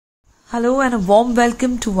Hello and a warm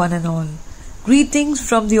welcome to one and all. Greetings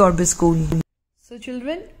from the Orbis school. So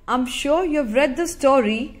children, I'm sure you've read the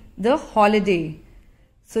story, The Holiday.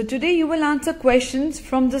 So today you will answer questions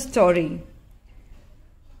from the story.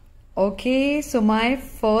 Okay, so my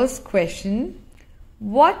first question.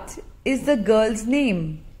 What is the girl's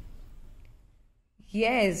name?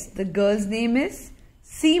 Yes, the girl's name is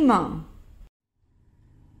Seema.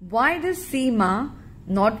 Why does Seema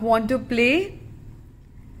not want to play?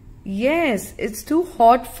 Yes, it's too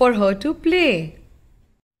hot for her to play.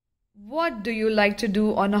 What do you like to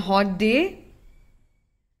do on a hot day?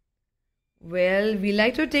 Well, we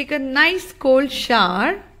like to take a nice cold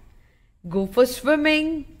shower, go for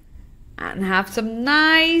swimming, and have some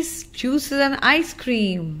nice juices and ice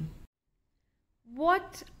cream.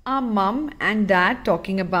 What are mom and dad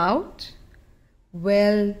talking about?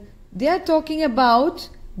 Well, they are talking about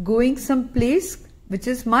going someplace which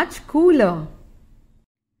is much cooler.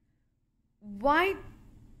 Why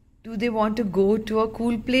do they want to go to a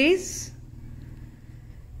cool place?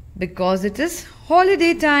 Because it is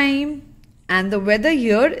holiday time and the weather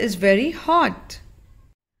here is very hot.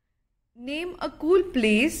 Name a cool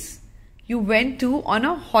place you went to on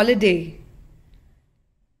a holiday.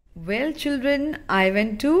 Well, children, I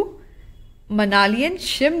went to Manali and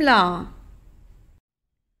Shimla.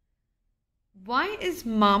 Why is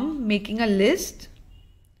mom making a list?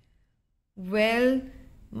 Well,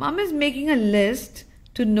 mom is making a list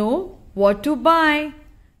to know what to buy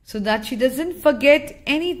so that she doesn't forget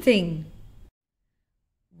anything.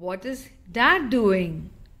 What is dad doing?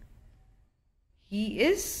 He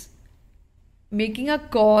is making a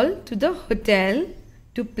call to the hotel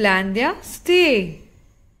to plan their stay.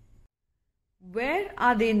 Where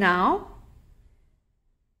are they now?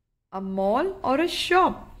 A mall or a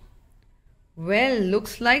shop? Well,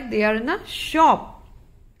 looks like they are in a shop.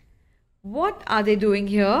 What are they doing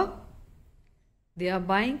here? They are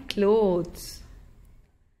buying clothes.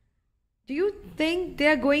 Do you think they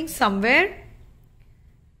are going somewhere?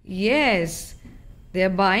 Yes, they are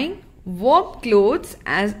buying warm clothes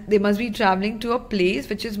as they must be traveling to a place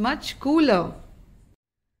which is much cooler.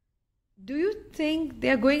 Do you think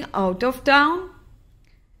they are going out of town?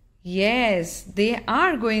 Yes, they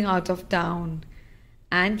are going out of town.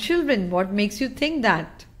 And children, what makes you think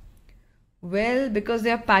that? Well, because they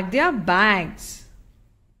have packed their bags.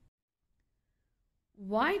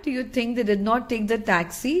 Why do you think they did not take the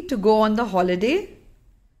taxi to go on the holiday?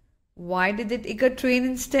 Why did they take a train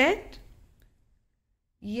instead?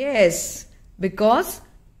 Yes, because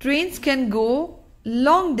trains can go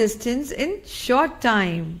long distance in short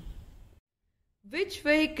time. Which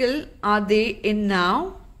vehicle are they in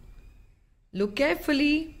now? Look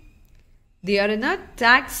carefully. They are in a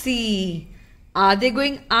taxi. Are they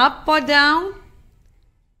going up or down?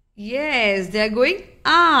 Yes, they are going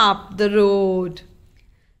up the road.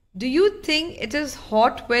 Do you think it is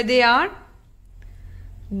hot where they are?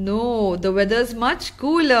 No, the weather is much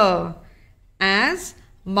cooler as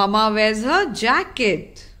Mama wears her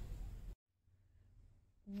jacket.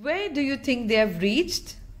 Where do you think they have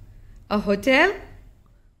reached? A hotel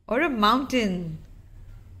or a mountain?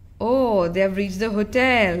 Oh, they have reached the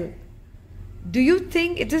hotel. Do you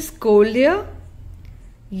think it is cold here?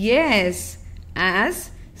 Yes,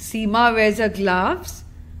 as Seema wears her gloves,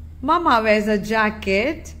 Mama wears a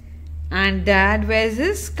jacket, and Dad wears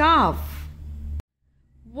his scarf.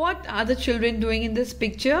 What are the children doing in this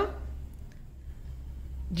picture?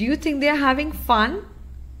 Do you think they are having fun?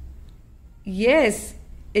 Yes,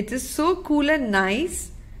 it is so cool and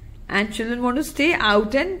nice, and children want to stay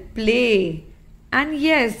out and play. And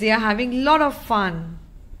yes, they are having a lot of fun.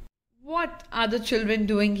 What are the children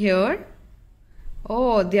doing here?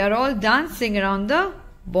 Oh, they are all dancing around the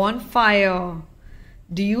bonfire.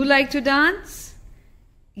 Do you like to dance?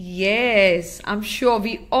 Yes, I'm sure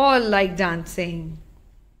we all like dancing.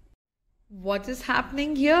 What is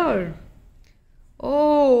happening here?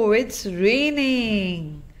 Oh, it's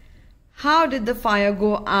raining. How did the fire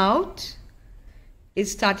go out? It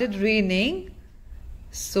started raining,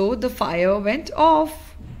 so the fire went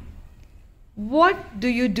off. What do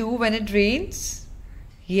you do when it rains?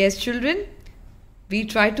 Yes, children, we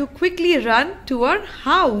try to quickly run to our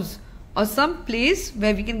house or some place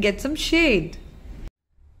where we can get some shade.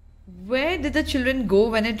 Where did the children go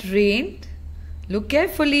when it rained? Look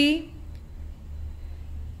carefully.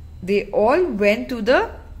 They all went to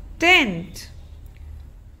the tent.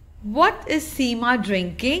 What is Seema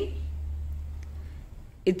drinking?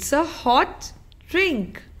 It's a hot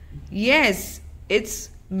drink. Yes, it's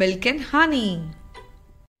milk and honey.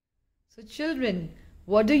 So children,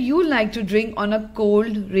 what do you like to drink on a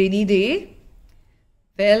cold, rainy day?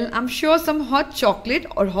 Well, I'm sure some hot chocolate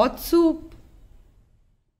or hot soup.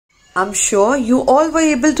 I'm sure you all were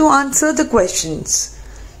able to answer the questions.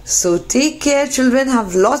 So take care children,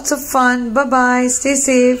 have lots of fun. Bye bye, stay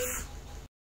safe.